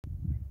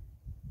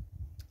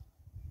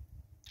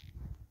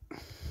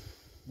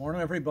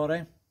Morning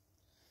everybody.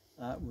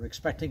 We're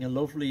expecting a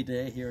lovely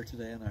day here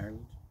today in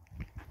Ireland.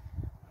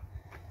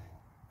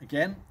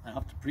 Again, I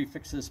have to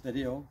prefix this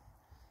video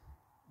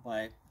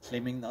by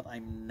claiming that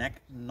I'm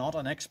not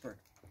an expert.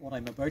 What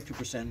I'm about to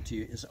present to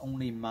you is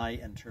only my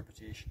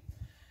interpretation.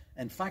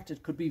 In fact,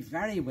 it could be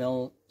very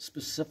well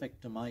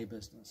specific to my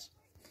business.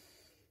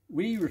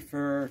 We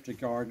refer to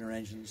Gardner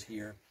Engines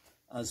here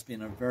as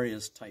being of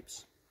various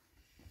types.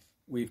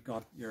 We've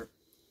got your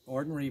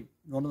ordinary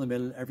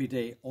run-of-the-mill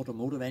everyday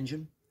automotive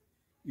engine,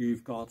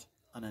 you've got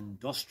an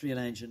industrial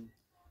engine,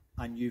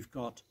 and you've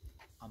got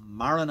a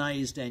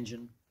marinised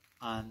engine,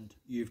 and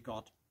you've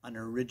got an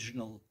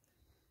original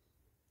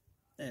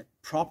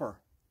proper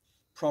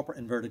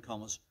inverted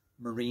commas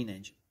marine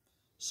engine.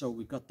 So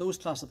we've got those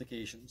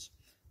classifications,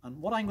 and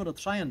what I'm going to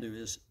try and do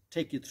is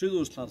take you through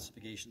those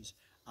classifications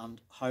and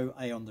how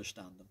I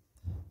understand them.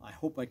 I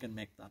hope I can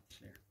make that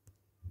clear.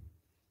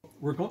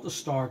 We're going to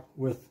start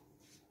with,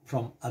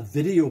 from a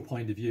video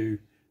point of view,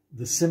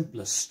 the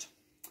simplest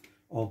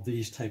of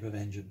these type of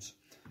engines.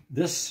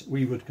 This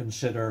we would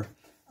consider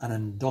an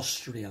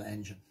industrial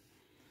engine.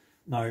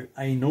 Now,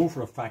 I know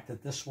for a fact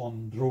that this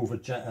one drove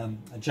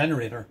a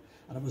generator,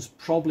 and it was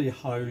probably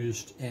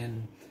housed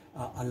in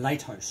a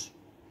lighthouse.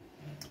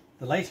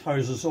 The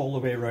lighthouses all the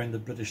way around the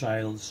British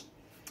Isles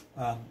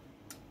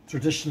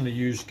traditionally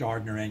used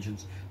Gardner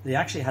engines. They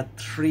actually had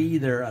 3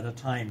 there at a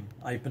time,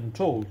 I've been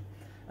told.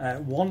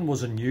 One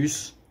was in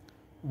use,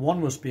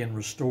 one was being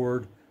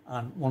restored,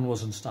 and one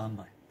was in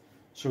standby.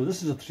 So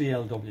this is a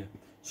 3LW.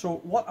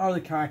 So what are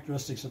the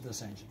characteristics of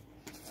this engine?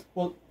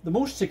 Well, the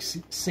most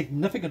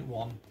significant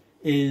one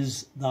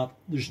is that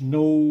there's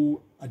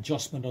no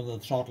adjustment on the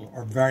throttle,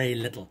 or very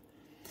little.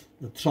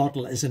 The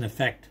throttle is in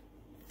effect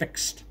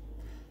fixed,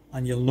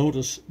 and you'll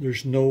notice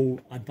there's no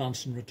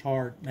advance and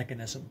retard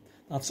mechanism.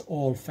 That's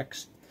all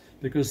fixed,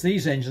 because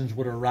these engines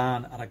would have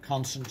ran at a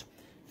constant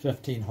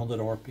 1500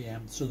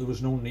 RPM, so there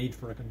was no need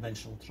for a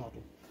conventional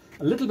throttle.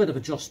 A little bit of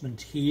adjustment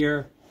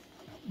here,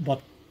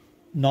 but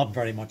not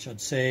very much. I'd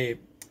say,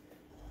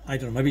 I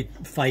don't know, maybe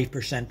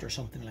 5% or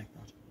something like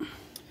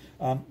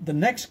that. The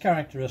next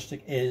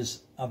characteristic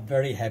is a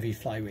very heavy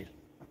flywheel.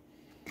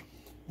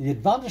 The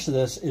advantage of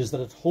this is that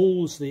it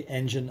holds the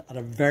engine at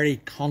a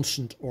very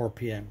constant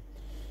RPM.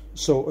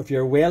 So if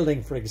you're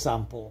welding, for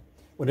example,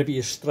 whenever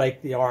you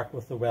strike the arc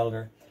with the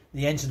welder,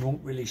 the engine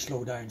won't really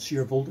slow down, so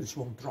your voltage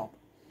won't drop.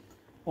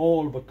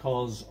 All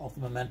because of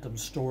the momentum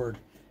stored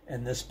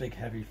in this big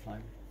heavy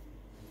flywheel.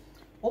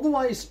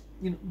 Otherwise,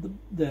 you know,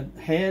 the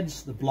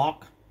heads, the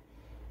block,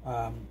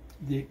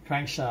 the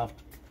crankshaft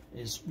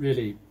is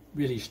really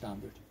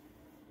standard.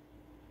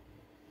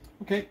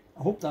 Okay,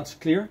 I hope that's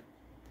clear.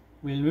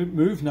 We'll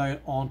move now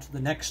on to the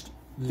next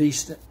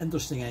least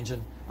interesting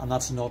engine, and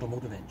that's an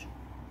automotive engine.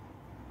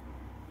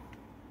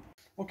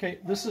 Okay,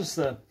 this is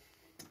the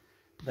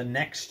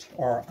next,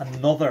 or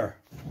another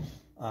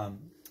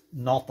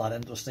not that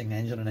interesting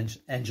engine, an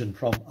engine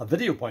from a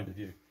video point of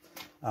view.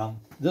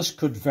 This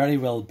could very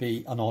well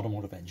be an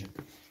automotive engine.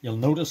 You'll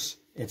notice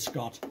it's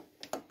got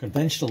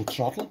conventional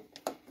throttle.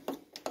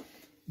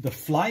 The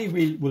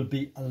flywheel will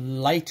be a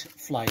light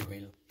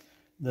flywheel.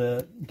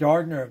 The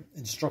Gardner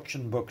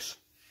instruction books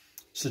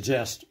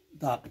suggest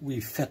that we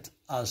fit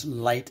as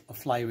light a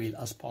flywheel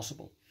as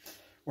possible.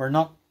 We're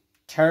not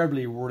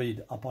terribly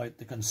worried about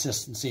the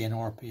consistency in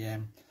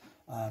RPM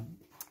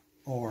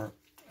or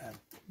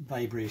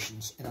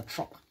vibrations in a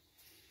truck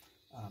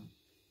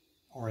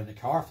or in a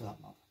car for that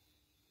matter.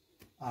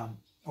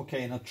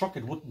 Okay, in a truck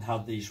it wouldn't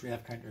have these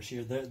rev counters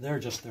here. They're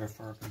just there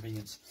for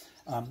convenience.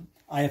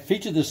 I have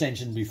featured this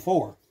engine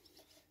before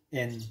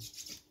in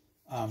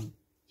a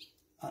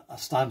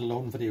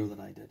standalone video that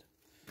I did.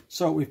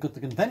 So we've got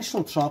the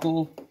conventional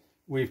throttle,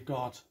 we've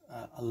got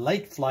a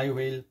light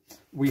flywheel,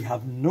 we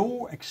have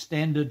no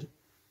extended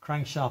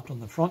crankshaft on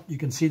the front. You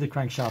can see the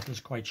crankshaft is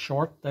quite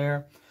short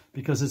there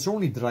because it's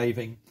only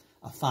driving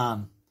a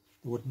fan.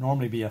 There would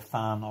normally be a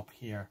fan up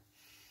here.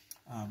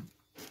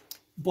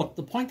 But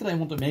the point that I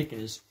want to make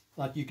is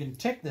that you can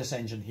take this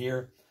engine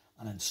here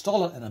and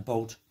install it in a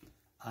boat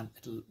and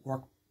it'll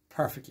work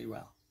perfectly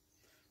well.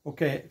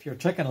 Okay, if you're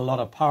taking a lot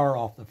of power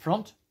off the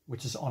front,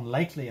 which is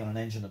unlikely on an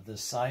engine of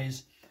this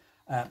size,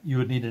 you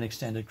would need an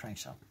extended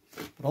crankshaft.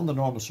 But under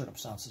normal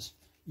circumstances,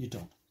 you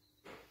don't.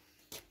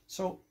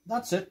 So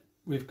that's it.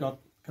 We've got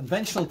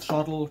conventional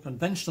throttle,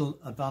 conventional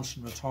advance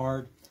and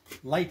retard,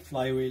 light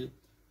flywheel,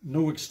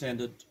 no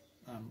extended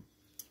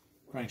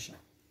crankshaft.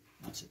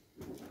 That's it.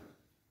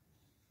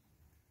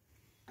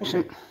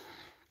 Okay.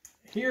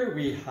 Here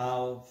we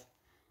have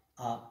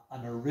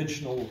an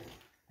original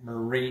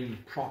marine,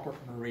 proper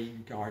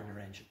marine Gardner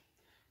engine.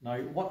 Now,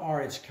 what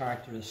are its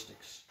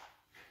characteristics?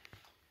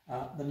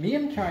 The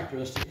main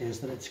characteristic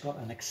is that it's got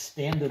an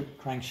extended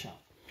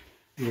crankshaft.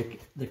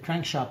 The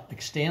crankshaft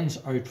extends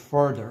out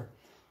further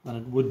than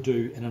it would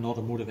do in an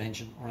automotive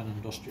engine or an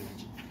industrial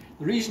engine.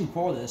 The reason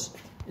for this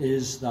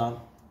is that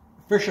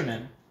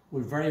fishermen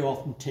will very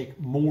often take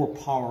more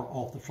power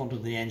off the front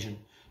of the engine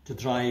to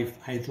drive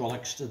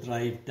hydraulics, to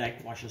drive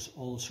deck washes,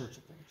 all sorts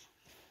of things.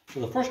 So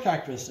the first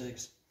characteristic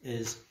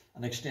is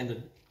an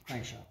extended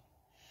crankshaft.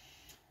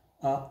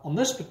 On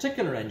this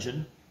particular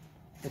engine,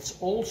 it's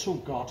also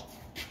got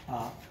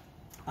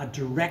a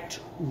direct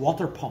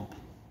water pump.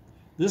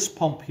 This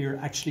pump here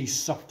actually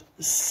sucked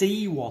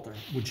seawater,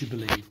 would you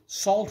believe,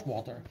 salt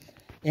water,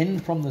 in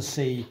from the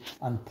sea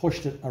and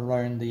pushed it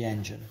around the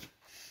engine.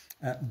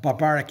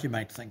 Barbaric, you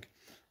might think,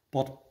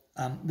 but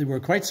they were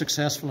quite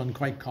successful and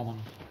quite common,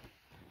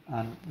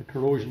 and the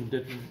corrosion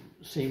didn't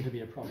seem to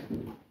be a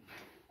problem.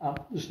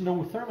 There's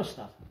no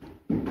thermostat.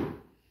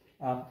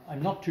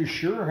 I'm not too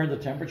sure how the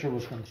temperature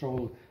was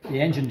controlled. The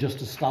engine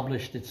just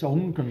established its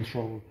own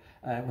control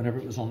whenever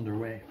it was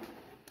underway.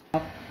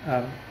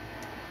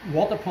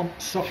 Water pump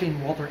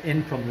sucking water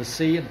in from the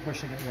sea and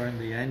pushing it around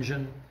the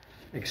engine.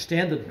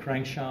 Extended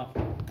crankshaft.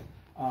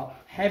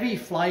 Heavy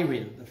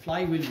flywheel. The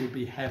flywheel would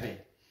be heavy.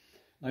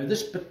 Now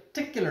this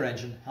particular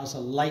engine has a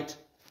light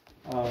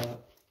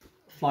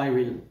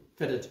flywheel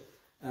fitted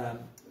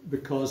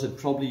because it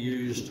probably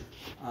used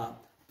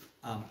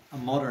a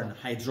modern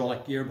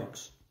hydraulic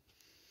gearbox.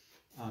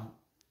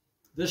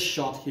 This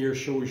shot here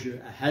shows you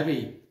a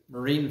heavy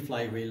marine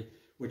flywheel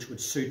which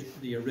would suit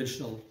the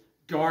original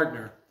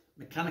Gardner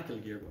mechanical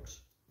gearbox.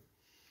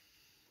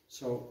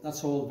 So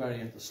that's all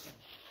very interesting.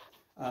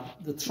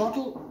 The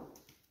throttle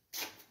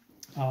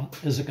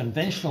is a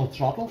conventional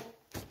throttle.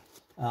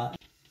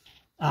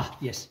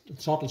 Yes, the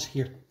throttle's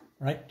here,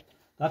 right?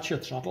 That's your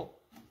throttle.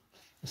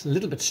 It's a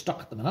little bit stuck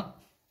at the minute,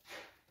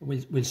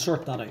 but we'll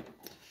sort that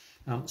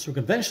out. So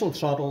conventional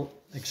throttle,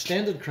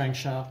 extended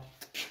crankshaft,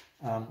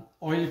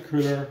 oil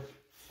cooler,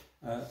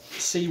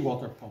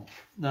 seawater pump.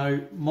 Now,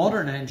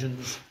 modern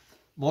engines,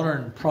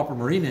 modern proper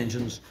marine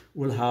engines,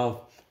 will have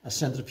a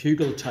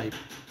centrifugal type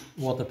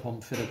water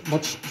pump fitted,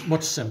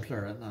 much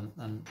simpler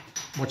and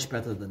much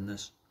better than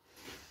this.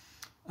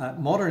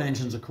 Modern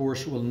engines, of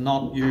course, will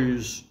not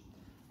use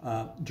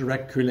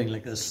direct cooling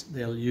like this.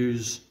 They'll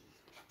use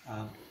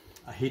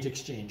a heat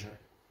exchanger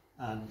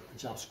and a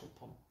job scope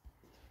pump.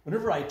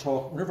 Whenever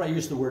I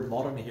use the word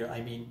modern here,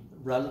 I mean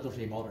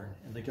relatively modern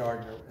in the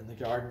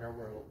Gardner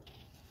world.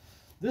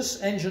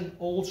 This engine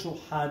also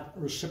had a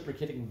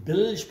reciprocating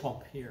bilge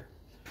pump here.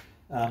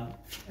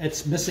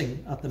 It's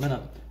missing at the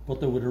minute, but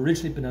there would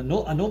originally been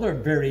another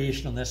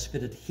variation on this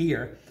fitted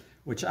here,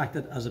 which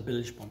acted as a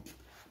bilge pump.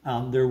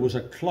 And there was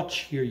a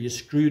clutch here. You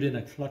screwed in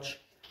a clutch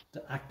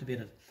to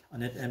activate it,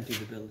 and it emptied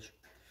the bilge.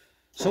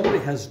 Somebody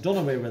has done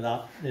away with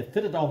that. They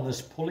fitted on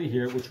this pulley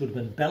here, which would have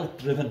been belt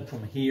driven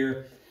from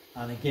here,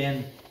 and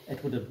again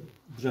it would have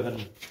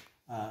driven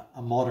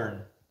a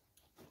modern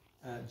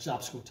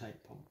Zapsco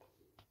type pump.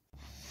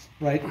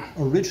 Right,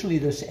 originally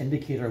this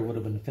indicator would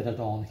have been fitted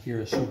on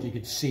here so that you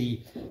could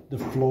see the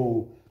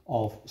flow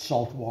of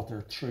salt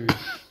water through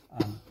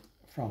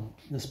from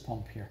this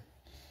pump here.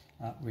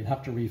 We'll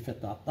have to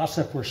refit that. That's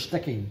if we're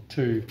sticking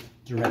to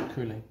direct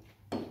cooling.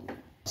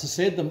 As I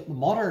said, the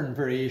modern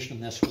variation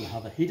of this will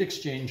have a heat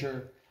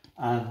exchanger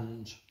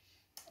and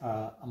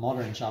a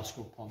modern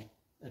Zapsco pump.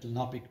 It'll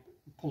not be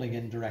pulling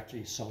in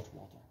directly salt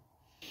water.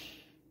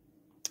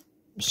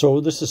 So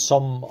this is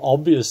some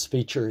obvious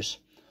features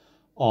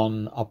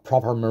on a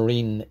proper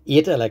marine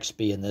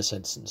 8LXB in this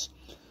instance.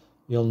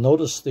 You'll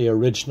notice the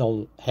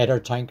original header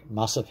tank,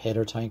 massive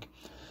header tank,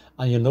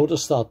 and you'll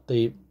notice that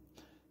the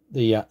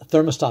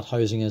thermostat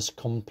housing is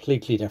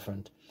completely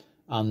different,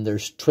 and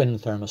there's twin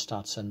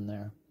thermostats in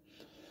there.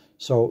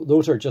 So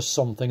those are just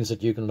some things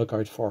that you can look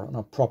out for on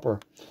a proper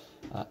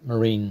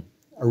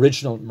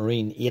original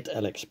marine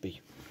 8LXB.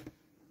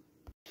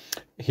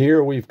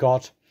 Here we've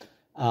got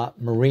a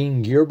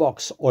marine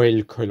gearbox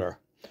oil cooler.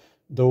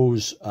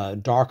 Those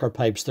darker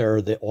pipes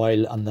there, the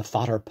oil, and the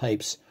fatter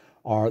pipes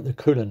are the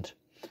coolant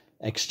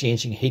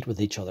exchanging heat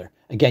with each other.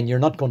 Again, you're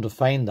not going to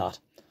find that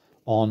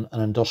on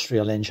an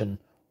industrial engine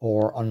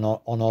or on an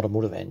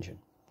automotive engine.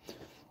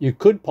 You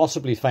could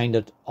possibly find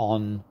it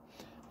on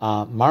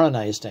a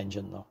marinised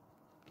engine though.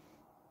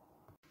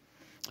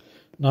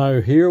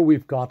 Now here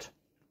we've got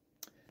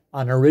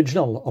an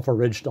original of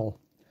original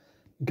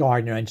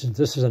Gardner engines.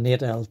 This is an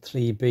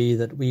 8L3B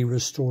that we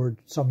restored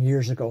some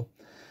years ago.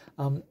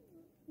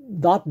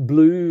 That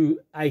blue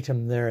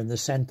item there in the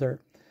centre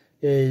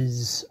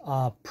is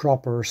a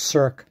proper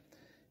Circ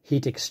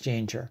heat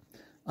exchanger,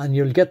 and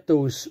you'll get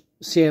those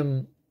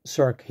same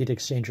Circ heat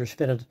exchangers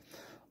fitted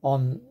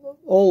on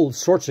all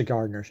sorts of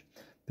Gardners,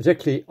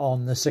 particularly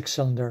on the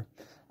 6-cylinder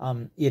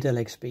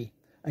 8LXB.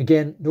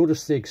 Again,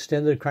 notice the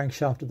extended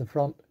crankshaft at the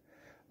front,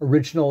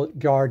 original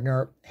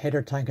Gardner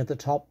header tank at the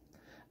top,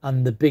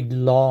 and the big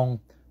long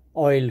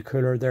oil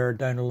cooler there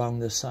down along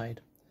this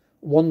side.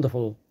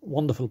 Wonderful,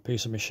 wonderful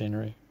piece of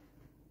machinery.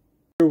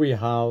 Here we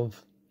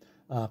have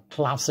a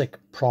classic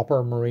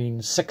proper marine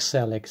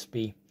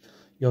 6LXB.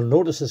 You'll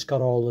notice it's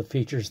got all the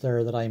features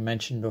there that I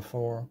mentioned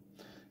before.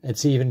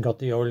 It's even got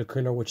the oil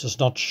cooler, which is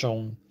not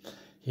shown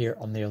here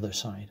on the other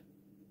side.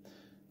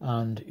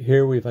 And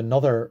here we've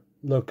another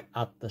look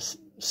at the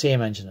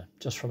same engine,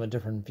 just from a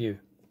different view.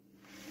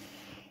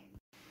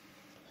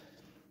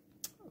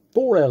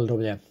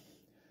 4LW.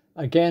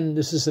 Again,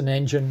 this is an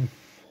engine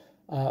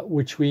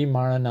which we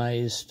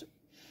marinised,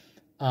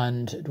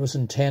 and it was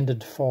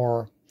intended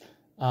for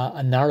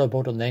a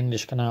narrowboat on the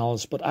English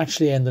canals, but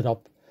actually ended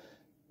up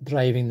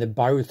driving the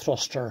bow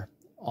thruster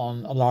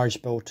on a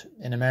large boat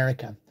in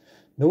America.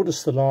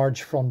 Notice the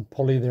large front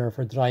pulley there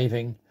for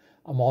driving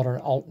a modern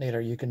alternator.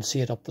 You can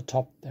see it up the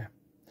top there.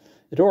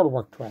 It all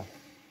worked well.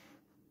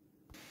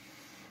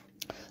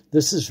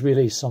 This is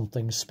really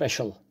something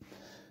special.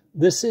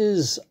 This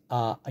is,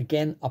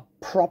 again, a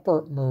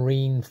proper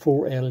marine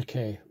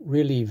 4LK,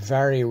 really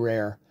very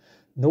rare.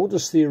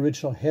 Notice the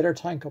original header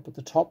tank up at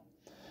the top,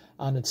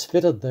 and it's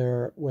fitted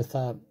there with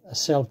a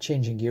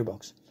self-changing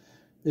gearbox.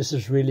 This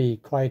is really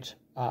quite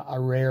a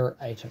rare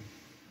item.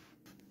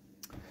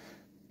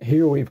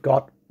 Here we've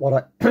got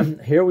what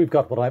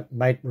I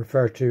might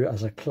refer to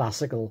as a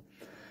classical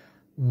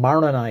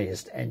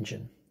marinised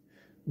engine.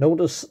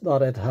 Notice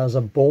that it has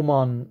a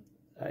Bowman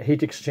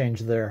heat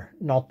exchange there,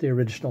 not the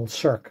original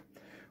Cirque,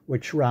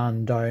 which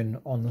ran down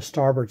on the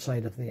starboard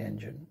side of the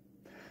engine.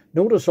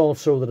 Notice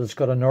also that it's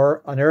got an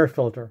air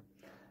filter.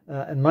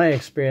 In my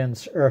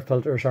experience, air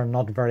filters are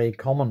not very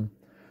common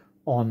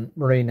on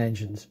marine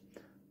engines,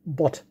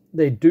 but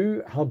they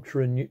do help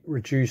to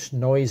reduce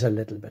noise a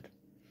little bit.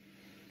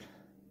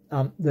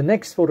 The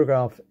next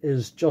photograph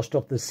is just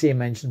of the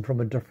same engine from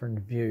a different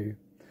view.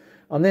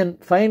 And then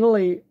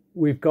finally,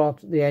 we've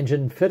got the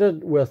engine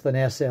fitted with an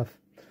SF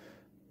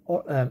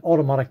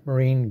automatic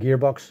marine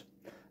gearbox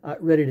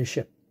ready to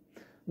ship.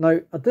 Now,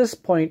 at this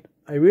point,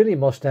 I really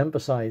must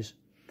emphasize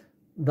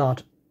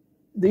that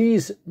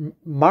these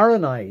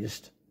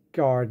marinised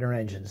Gardner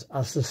engines,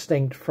 as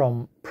distinct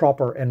from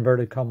proper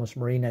inverted commas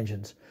marine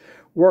engines,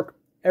 work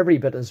every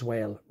bit as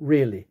well,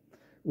 really,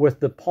 with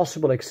the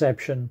possible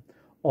exception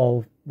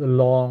of the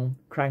long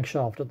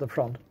crankshaft at the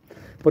front.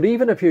 But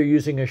even if you're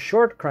using a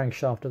short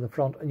crankshaft at the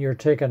front and you're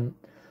taking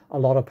a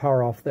lot of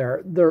power off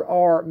there, there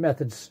are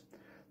methods,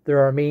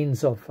 there are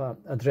means of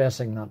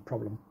addressing that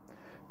problem.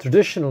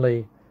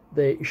 Traditionally,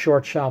 the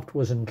short shaft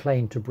was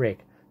inclined to break,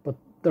 but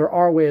there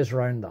are ways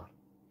around that.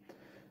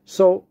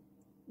 So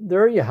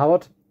there you have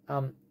it.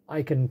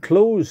 I can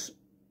close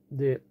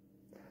the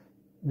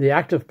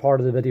active part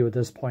of the video at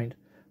this point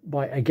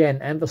by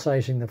again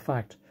emphasizing the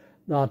fact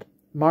that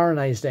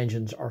marinised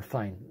engines are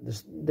fine.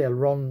 They'll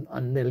run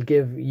and they'll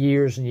give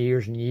years and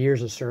years and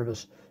years of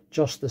service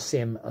just the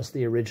same as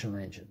the original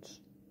engines.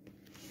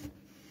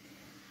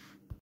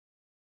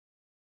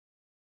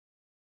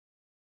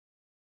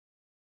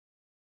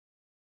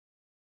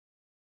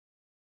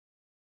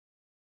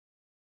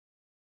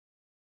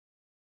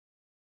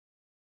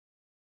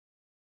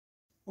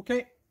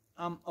 Okay,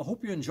 I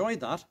hope you enjoyed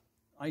that.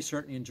 I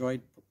certainly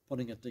enjoyed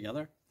putting it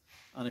together.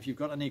 And if you've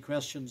got any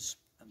questions,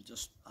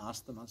 just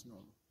ask them as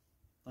normal.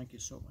 Thank you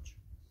so much.